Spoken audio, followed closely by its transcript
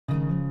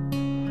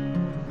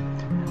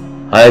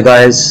Hi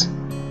guys,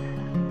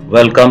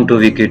 welcome to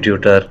Wiki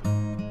Tutor.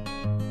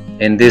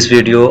 In this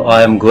video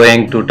I am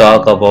going to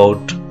talk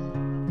about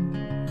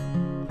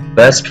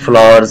best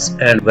flowers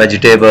and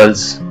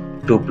vegetables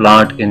to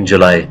plant in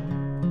July.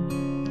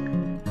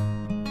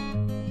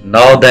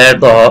 Now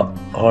that the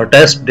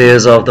hottest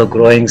days of the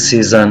growing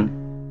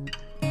season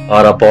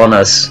are upon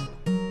us,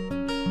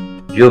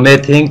 you may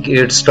think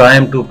it's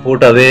time to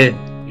put away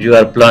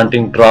your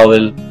planting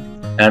trowel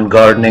and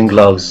gardening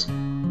gloves.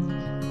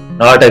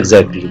 Not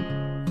exactly.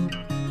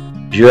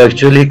 You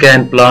actually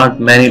can plant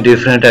many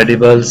different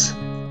edibles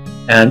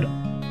and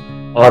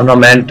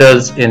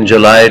ornamentals in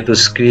July to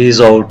squeeze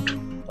out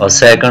a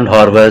second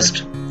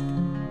harvest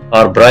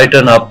or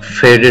brighten up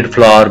faded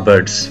flower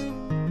buds,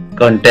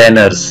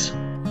 containers,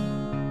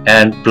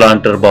 and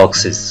planter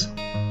boxes.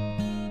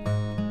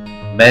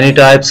 Many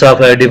types of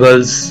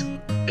edibles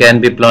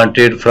can be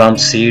planted from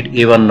seed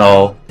even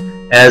now,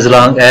 as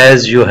long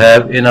as you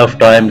have enough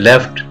time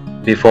left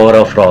before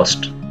a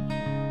frost.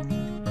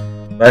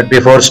 But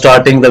before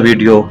starting the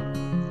video,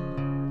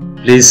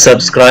 please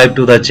subscribe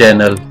to the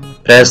channel,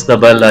 press the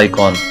bell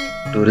icon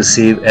to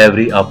receive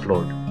every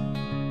upload.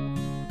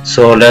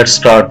 So let's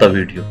start the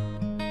video.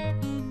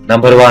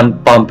 Number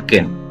 1.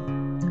 Pumpkin.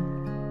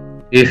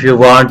 If you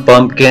want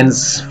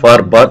pumpkins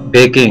for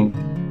baking,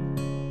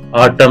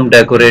 autumn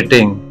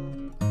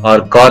decorating,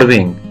 or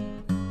carving,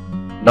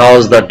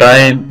 now's the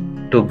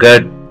time to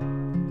get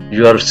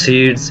your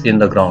seeds in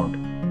the ground.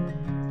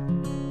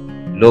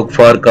 Look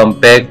for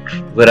compact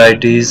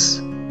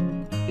varieties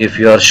if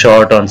you are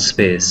short on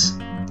space,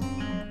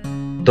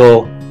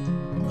 though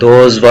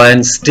those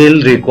vines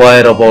still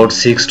require about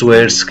 6 to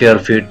 8 square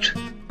feet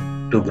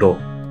to grow.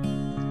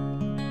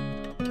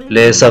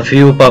 Place a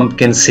few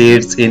pumpkin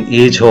seeds in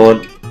each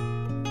hole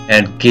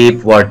and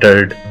keep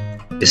watered,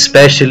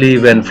 especially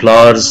when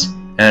flowers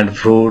and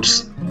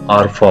fruits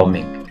are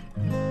forming.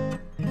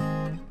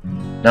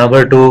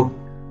 Number 2.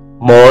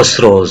 Moss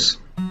rose.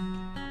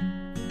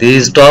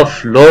 These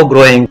tough,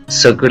 low-growing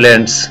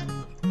succulents,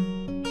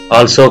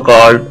 also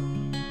called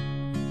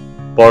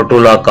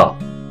portulaca,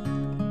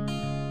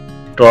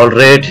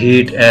 tolerate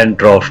heat and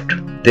drought.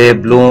 They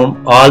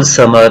bloom all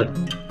summer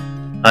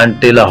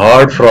until a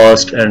hard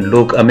frost and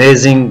look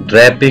amazing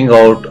draping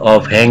out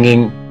of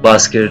hanging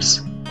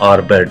baskets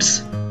or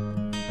beds.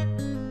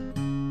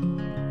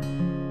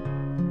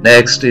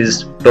 Next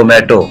is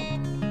tomato.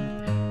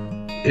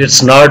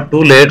 It's not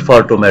too late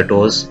for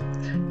tomatoes,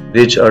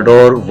 which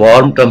adore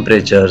warm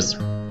temperatures,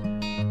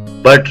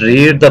 but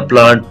read the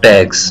plant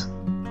tags.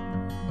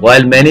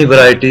 While many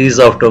varieties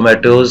of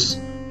tomatoes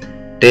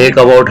take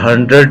about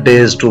 100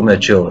 days to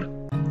mature,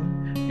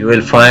 you will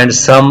find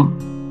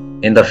some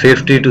in the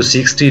 50 to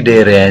 60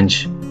 day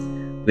range,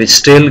 which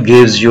still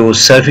gives you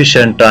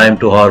sufficient time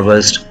to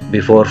harvest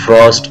before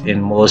frost in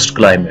most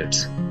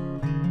climates.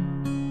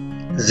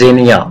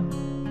 Zinnia.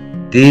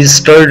 These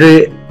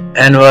sturdy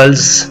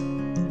annuals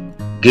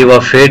give a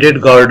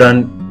faded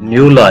garden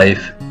new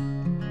life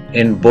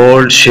in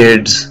bold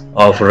shades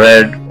of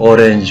red,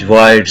 orange,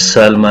 white,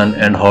 salmon,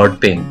 and hot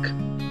pink.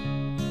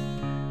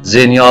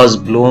 Zinnias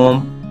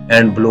bloom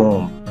and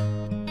bloom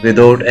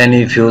without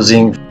any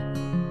fusing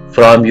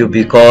from you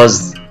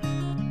because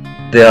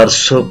they are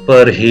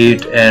super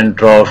heat and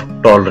drought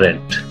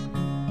tolerant.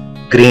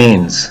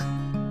 Greens.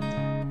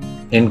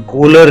 In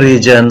cooler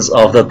regions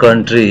of the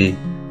country,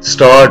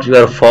 start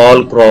your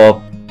fall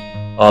crop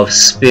of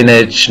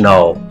spinach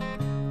now.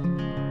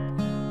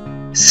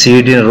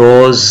 Seed in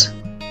rows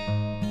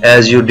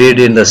as you did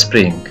in the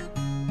spring.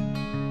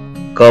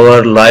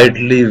 Cover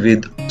lightly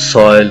with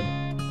soil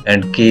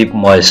and keep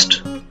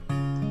moist.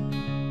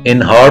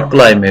 In hot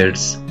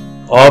climates,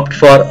 opt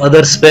for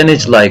other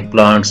spinach-like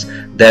plants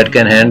that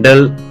can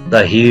handle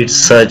the heat,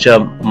 such as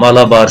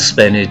Malabar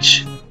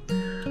spinach,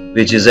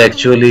 which is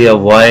actually a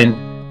vine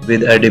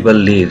with edible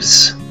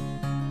leaves.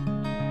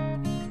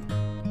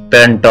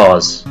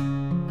 Pentas.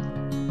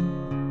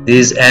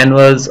 These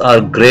annuals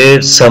are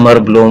great summer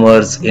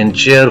bloomers in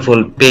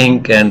cheerful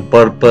pink and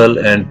purple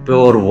and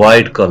pure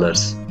white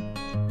colors.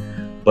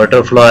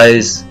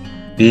 Butterflies,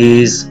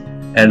 bees,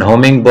 and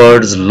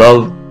hummingbirds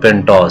love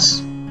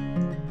pentas.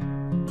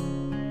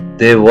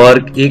 They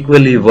work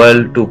equally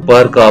well to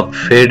perk up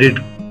faded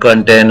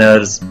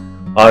containers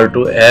or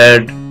to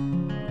add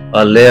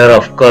a layer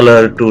of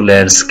color to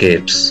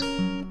landscapes.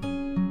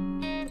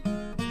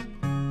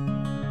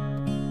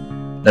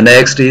 The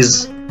next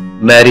is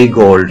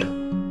marigold.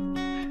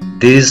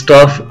 These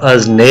tough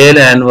as nail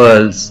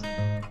annuals,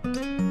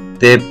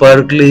 they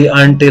perky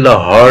until a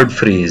hard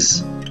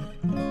freeze.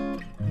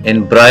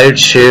 In bright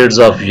shades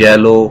of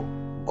yellow,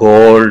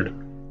 gold,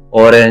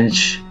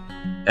 orange,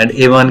 and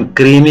even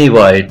creamy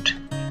white,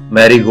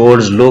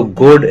 marigolds look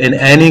good in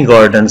any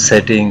garden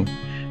setting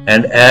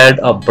and add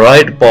a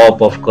bright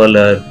pop of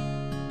color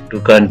to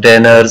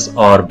containers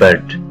or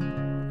bed.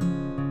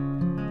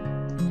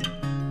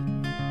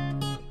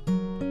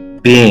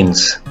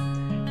 Beans.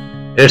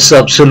 It's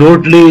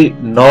absolutely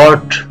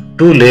not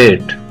too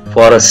late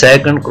for a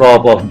second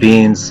crop of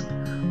beans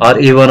or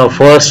even a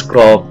first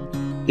crop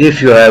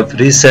if you have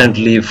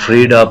recently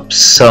freed up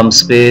some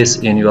space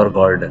in your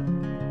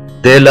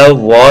garden. They love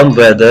warm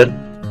weather,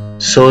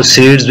 so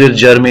seeds will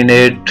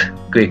germinate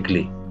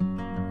quickly.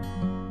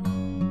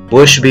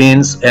 Bush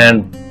beans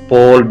and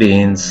pole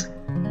beans,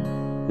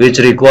 which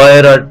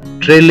require a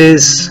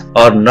trellis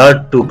or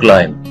nut to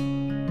climb,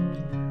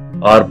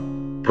 are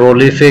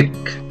prolific,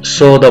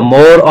 so the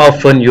more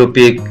often you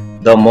pick,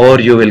 the more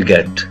you will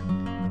get.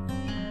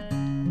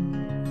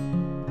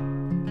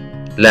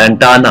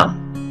 Lantana,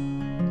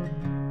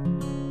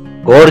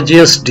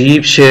 gorgeous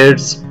deep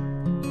shades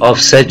of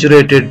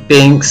saturated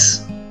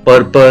pinks,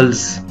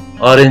 purples,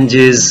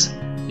 oranges,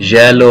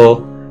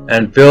 yellow,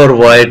 and pure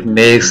white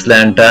makes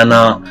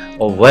lantana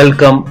a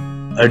welcome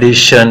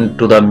addition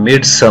to the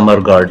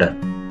midsummer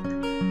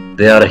garden.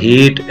 They are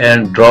heat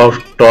and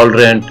drought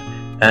tolerant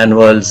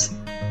annuals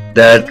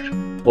that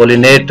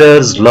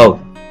pollinators love.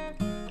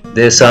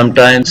 They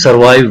sometimes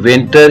survive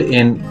winter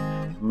in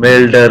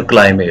milder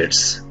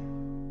climates.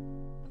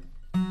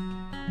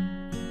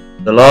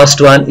 The last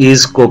one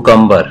is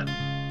cucumber.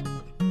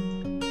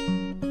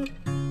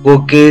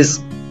 Cookies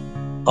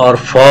are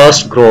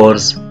fast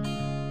growers,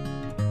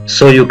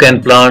 so you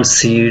can plant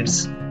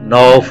seeds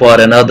now for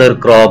another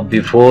crop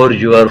before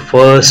your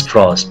first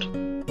frost.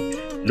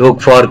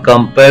 Look for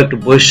compact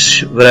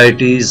bush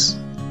varieties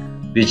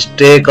which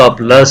take up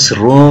less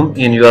room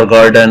in your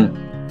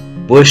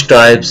garden. Bush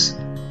types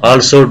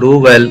also do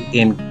well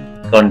in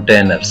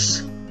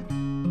containers.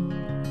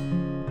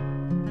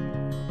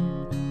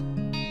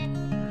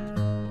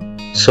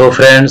 So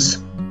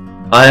friends,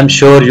 I am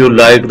sure you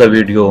liked the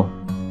video.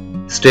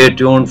 Stay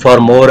tuned for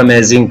more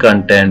amazing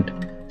content.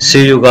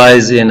 See you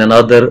guys in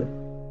another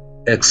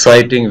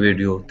exciting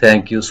video.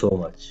 Thank you so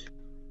much.